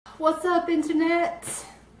What's up, internet?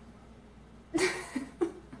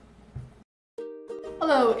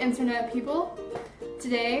 Hello, internet people.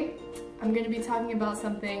 Today, I'm going to be talking about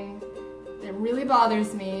something that really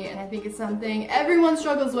bothers me, and I think it's something everyone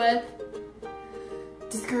struggles with.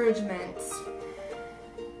 Discouragement.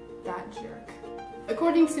 That jerk.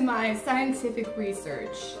 According to my scientific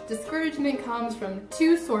research, discouragement comes from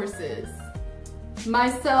two sources: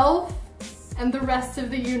 myself and the rest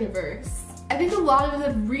of the universe. I think a lot of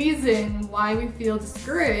the reason why we feel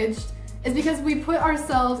discouraged is because we put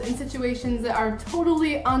ourselves in situations that are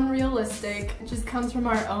totally unrealistic. It just comes from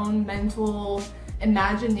our own mental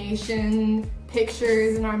imagination,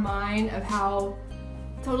 pictures in our mind of how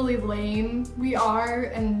totally lame we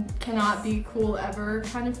are and cannot be cool ever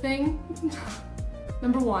kind of thing.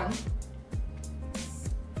 Number one,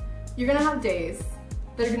 you're gonna have days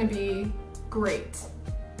that are gonna be great.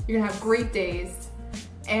 You're gonna have great days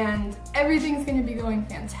and everything's gonna be going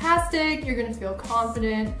fantastic. You're gonna feel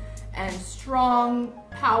confident and strong,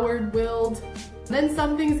 powered-willed. Then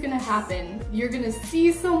something's gonna happen. You're gonna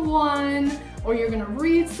see someone, or you're gonna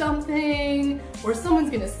read something, or someone's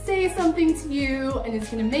gonna say something to you, and it's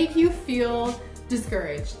gonna make you feel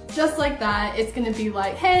discouraged. Just like that, it's gonna be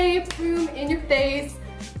like, hey, boom, in your face,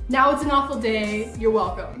 now it's an awful day, you're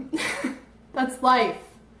welcome. That's life.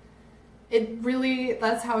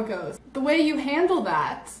 That's how it goes. The way you handle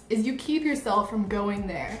that is you keep yourself from going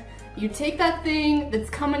there. You take that thing that's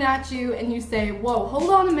coming at you and you say, whoa, hold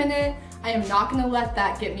on a minute, I am not gonna let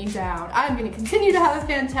that get me down. I'm gonna continue to have a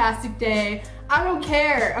fantastic day. I don't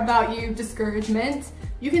care about you, discouragement.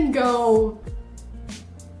 You can go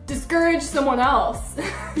discourage someone else.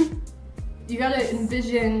 You gotta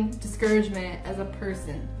envision discouragement as a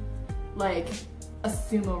person, like a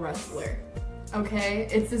sumo wrestler. Okay,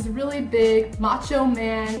 it's this really big macho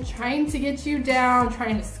man trying to get you down,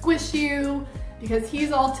 trying to squish you because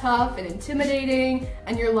he's all tough and intimidating,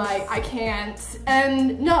 and you're like, I can't.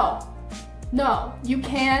 And no, you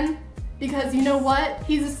can, because you know what?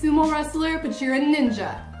 He's a sumo wrestler, but you're a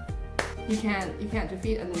ninja. You can't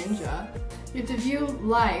defeat a ninja. You have to view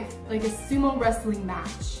life like a sumo wrestling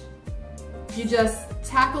match. You just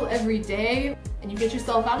tackle every day and you get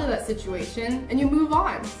yourself out of that situation and you move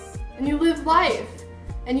on. And you live life,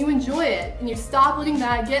 and you enjoy it, and you stop letting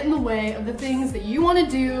that get in the way of the things that you want to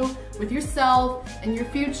do with yourself and your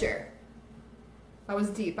future. That was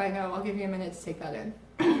deep, I know. I'll give you a minute to take that in.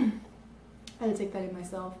 I had to take that in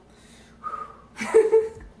myself.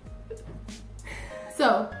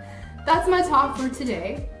 So, that's my talk for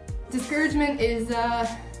today. Discouragement is a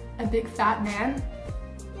big fat man,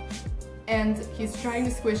 and he's trying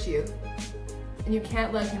to squish you, and you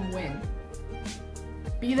can't let him win.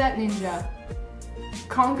 Be that ninja,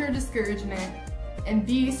 conquer discouragement, and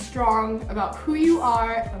be strong about who you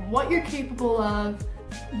are and what you're capable of.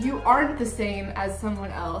 You aren't the same as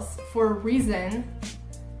someone else for a reason,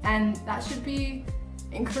 and that should be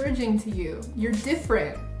encouraging to you. You're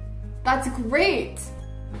different. That's great.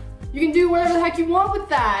 You can do whatever the heck you want with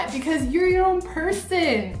that because you're your own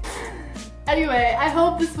person. Anyway, I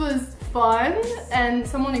hope this was fun and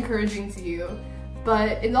somewhat encouraging to you,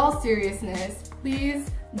 but in all seriousness, please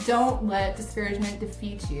don't let discouragement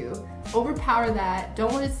defeat you. Overpower that.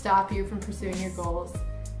 Don't let it stop you from pursuing your goals.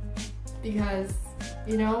 Because,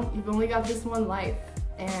 you know, you've only got this one life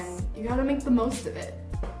and you gotta make the most of it.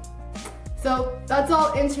 So that's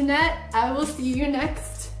all, internet. I will see you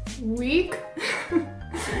next week.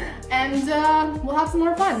 And we'll have some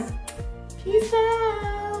more fun. Peace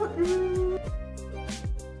out.